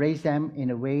to raise them in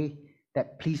a way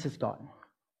that pleases God.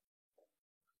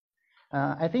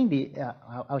 I think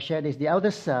I'll share this. The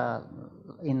elders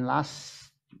in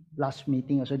last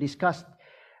meeting also discussed,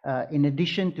 in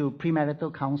addition to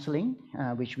premarital counseling,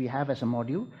 which we have as a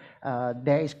module,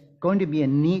 there is going to be a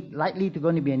need,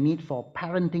 for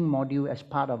parenting module as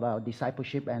part of our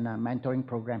discipleship and mentoring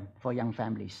program for young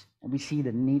families. And we see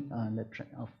the need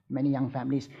of many young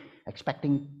families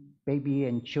expecting baby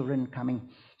and children coming.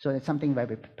 So it's something that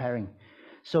we're preparing.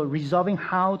 So resolving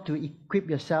how to equip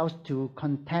yourselves to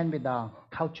contend with our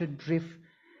culture drift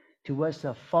towards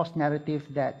a false narrative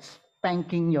that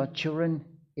spanking your children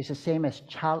is the same as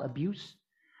child abuse.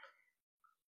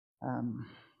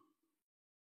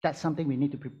 That's something we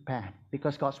need to prepare,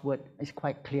 because God's word is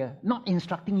quite clear, not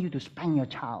instructing you to spank your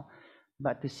child,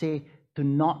 but to say to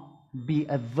not be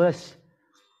averse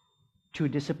to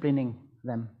disciplining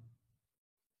them.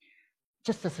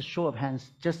 Just as a show of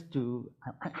hands,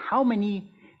 how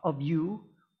many of you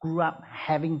grew up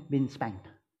having been spanked?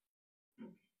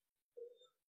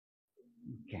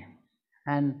 Okay,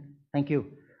 and thank you.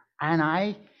 And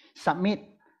I submit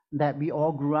that we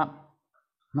all grew up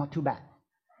not too bad.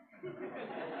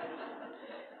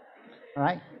 All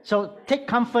right? So take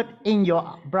comfort in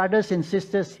your brothers and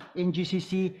sisters in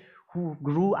GCC who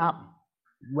grew up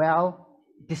well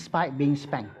despite being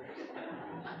spanked.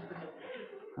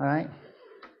 All right?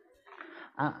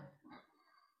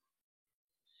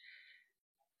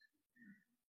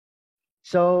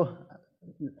 So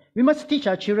we must teach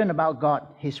our children about God,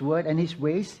 His word and His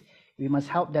ways. We must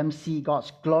help them see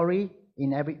God's glory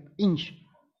in every inch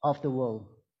of the world.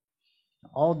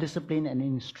 All discipline and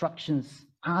instructions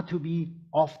are to be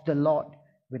of the Lord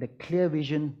with a clear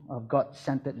vision of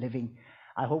God-centered living.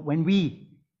 I hope when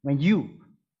you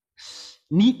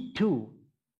need to,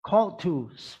 called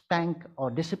to spank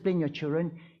or discipline your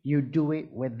children, you do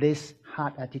it with this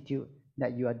heart attitude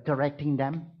that you are directing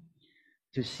them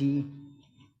to see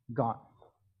God.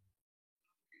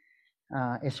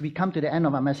 As we come to the end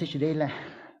of our message today,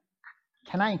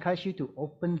 can I encourage you to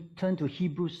turn to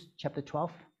Hebrews chapter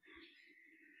 12?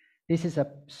 This is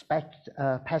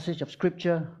a passage of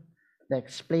scripture that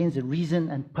explains the reason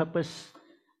and purpose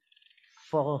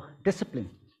for discipline.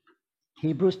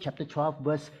 Hebrews chapter 12,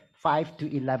 verse 5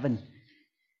 to 11.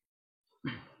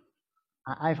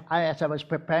 As I was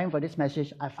preparing for this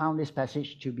message, I found this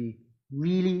passage to be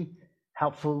really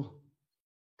helpful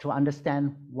to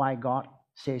understand why God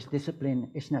says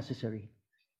discipline is necessary.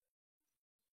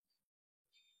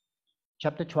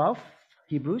 Chapter 12,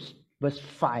 Hebrews, verse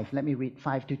 5. Let me read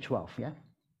 5 to 12. Yeah.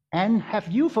 And have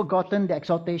you forgotten the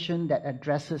exhortation that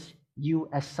addresses you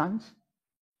as sons?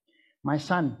 My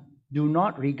son, do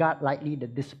not regard lightly the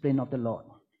discipline of the Lord,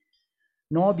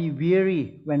 nor be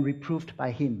weary when reproved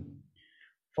by him.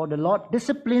 For the Lord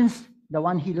disciplines the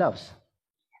one he loves,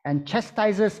 and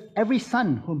chastises every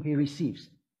son whom he receives.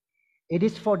 It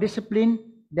is for discipline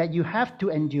that you have to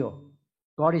endure.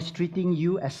 God is treating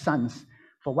you as sons.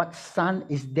 For what son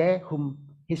is there whom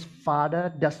his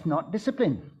father does not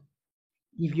discipline?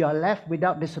 If you are left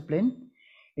without discipline,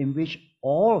 in which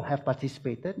all have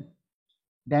participated,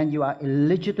 then you are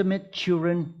illegitimate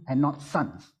children and not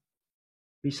sons.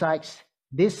 Besides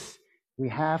this, we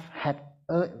have had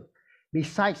earthly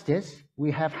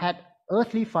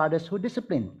fathers who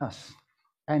disciplined us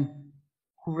and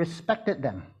who respected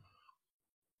them.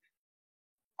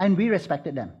 And we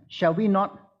respected them. Shall we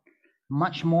not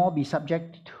much more be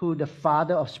subject to the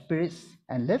Father of spirits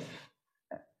and live?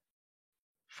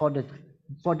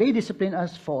 For they discipline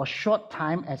us for a short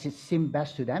time as it seemed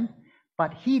best to them,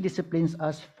 but he disciplines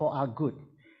us for our good,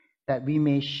 that we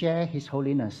may share his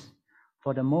holiness.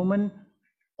 For the moment,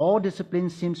 all discipline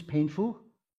seems painful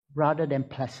rather than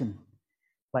pleasant,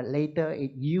 but later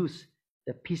it yields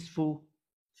the peaceful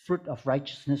fruit of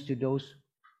righteousness to those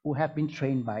who have been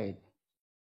trained by it.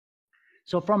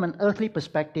 So from an earthly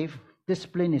perspective,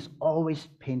 discipline is always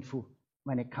painful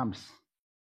when it comes.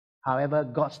 However,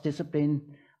 God's discipline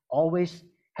always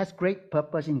has great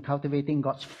purpose in cultivating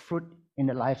God's fruit in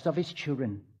the lives of his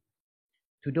children.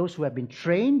 To those who have been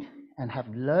trained and have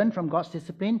learned from God's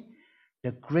discipline,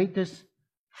 the greatest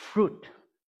fruit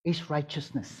is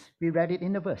righteousness. We read it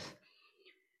in the verse.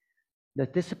 The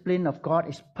discipline of God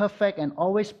is perfect and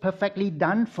always perfectly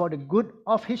done for the good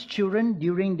of his children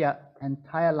during their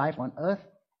entire life on earth.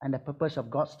 And the purpose of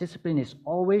God's discipline is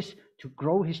always to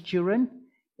grow his children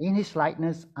in his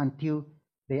likeness until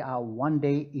they are one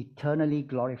day eternally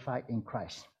glorified in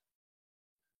Christ.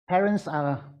 Parents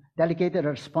are delegated a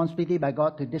responsibility by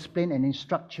God to discipline and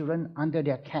instruct children under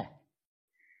their care.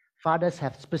 Fathers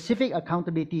have specific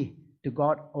accountability to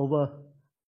God over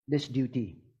this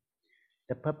duty.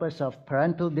 The purpose of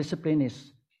parental discipline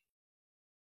is,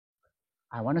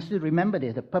 I want us to remember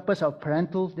this, the purpose of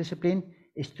parental discipline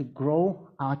is to grow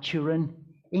our children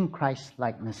in Christ's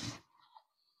likeness.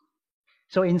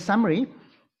 So in summary,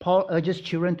 Paul urges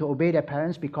children to obey their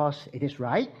parents because it is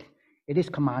right, it is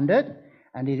commanded,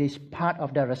 and it is part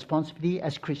of their responsibility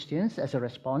as Christians as a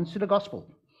response to the gospel.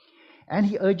 And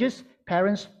he urges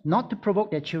parents not to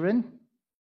provoke their children,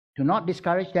 to not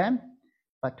discourage them,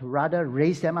 but to rather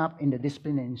raise them up in the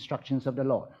discipline and instructions of the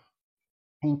Lord.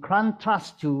 In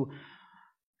contrast to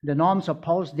the norms of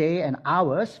Paul's day and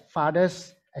ours,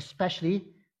 fathers especially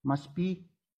must be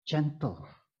gentle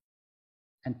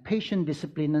and patient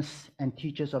discipliners and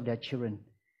teachers of their children.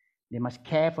 They must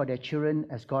care for their children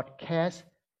as God cares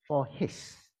for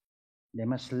his. They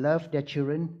must love their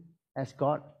children as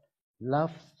God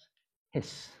loves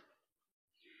his.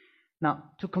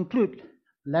 Now, to conclude,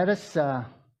 let us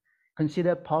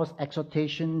consider Paul's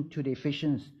exhortation to the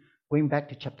Ephesians, going back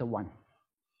to chapter 1.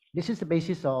 This is the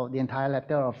basis of the entire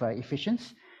letter of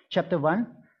Ephesians. Chapter 1,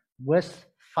 verse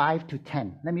 5 to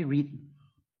 10. Let me read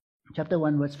chapter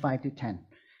 1, verse 5 to 10.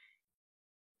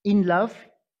 In love,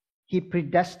 he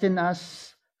predestined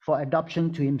us for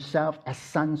adoption to himself as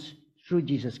sons through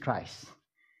Jesus Christ,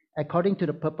 according to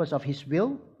the purpose of his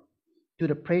will, to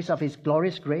the praise of his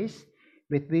glorious grace,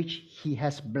 with which he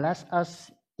has blessed us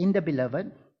in the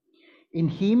beloved. In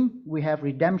him we have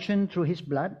redemption through his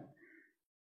blood,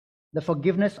 the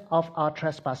forgiveness of our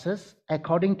trespasses,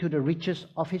 according to the riches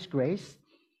of his grace,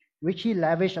 which he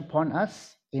lavished upon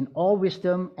us in all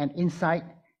wisdom and insight,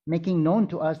 making known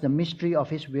to us the mystery of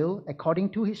his will, according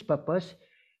to his purpose,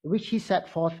 which he set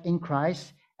forth in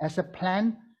Christ as a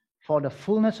plan for the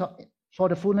fullness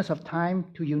of time,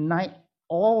 to unite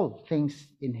all things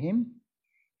in him,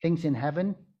 things in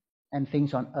heaven and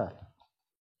things on earth.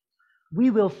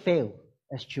 We will fail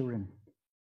as children,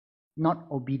 not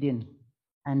obedient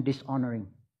and dishonoring.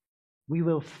 We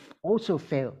will also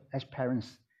fail as parents,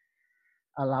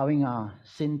 allowing our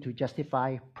sin to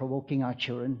justify provoking our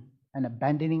children and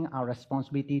abandoning our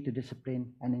responsibility to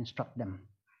discipline and instruct them.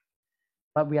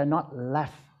 But we are not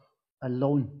left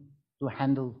alone to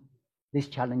handle these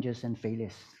challenges and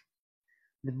failures.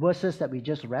 The verses that we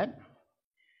just read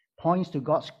points to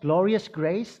God's glorious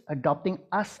grace, adopting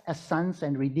us as sons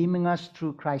and redeeming us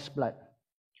through Christ's blood.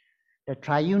 The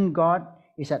triune God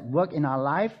is at work in our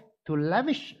life to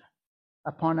lavish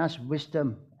upon us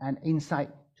wisdom and insight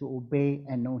to obey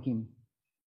and know him.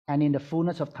 and in the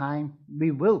fullness of time,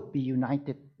 we will be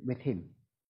united with him.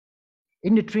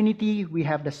 In the Trinity, we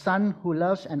have the Son who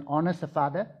loves and honors the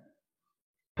Father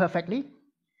perfectly,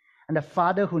 and the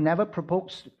Father who never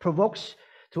provokes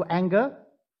to anger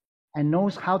and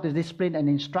knows how to discipline and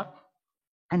instruct,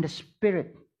 and the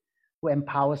Spirit who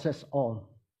empowers us all.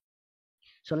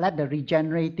 So let the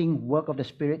regenerating work of the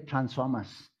Spirit transform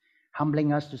us,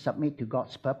 humbling us to submit to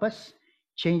God's purpose,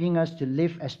 changing us to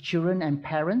live as children and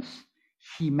parents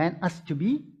He meant us to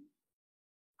be.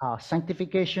 Our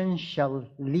sanctification shall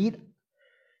lead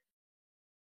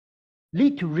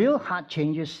to real heart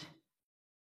changes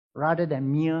rather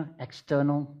than mere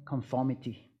external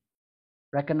conformity.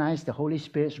 Recognize the Holy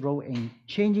Spirit's role in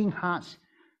changing hearts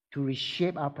to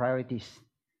reshape our priorities,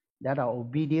 that our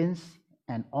obedience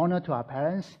and honor to our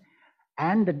parents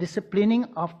and the disciplining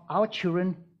of our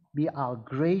children be our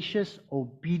gracious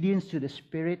obedience to the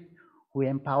Spirit who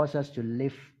empowers us to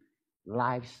live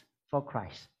lives for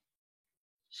Christ.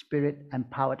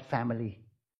 Spirit-empowered family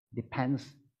depends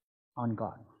on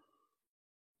God.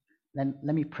 Then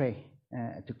let me pray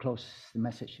to close the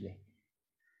message today.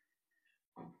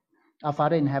 Our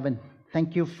Father in heaven,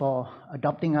 thank you for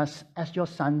adopting us as your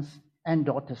sons and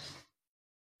daughters.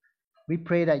 We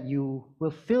pray that you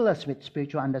will fill us with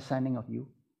spiritual understanding of you.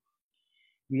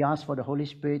 We ask for the Holy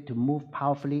Spirit to move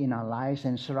powerfully in our lives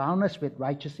and surround us with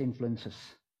righteous influences.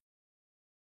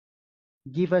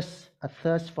 Give us a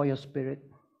thirst for your Spirit.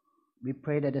 We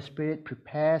pray that the Spirit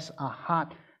prepares our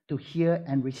heart to hear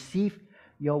and receive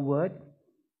your word,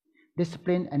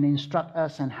 discipline and instruct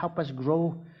us, and help us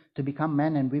grow to become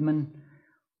men and women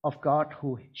of God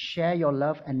who share your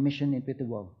love and mission with the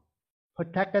world.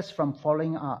 Protect us from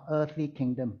following our earthly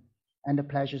kingdom and the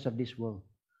pleasures of this world.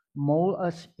 Mold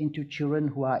us into children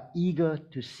who are eager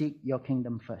to seek your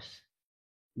kingdom first.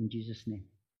 In Jesus' name,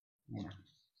 amen.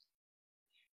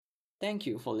 Thank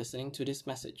you for listening to this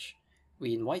message.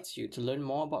 We invite you to learn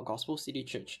more about Gospel City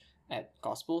Church at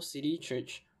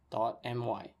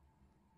gospelcitychurch.my.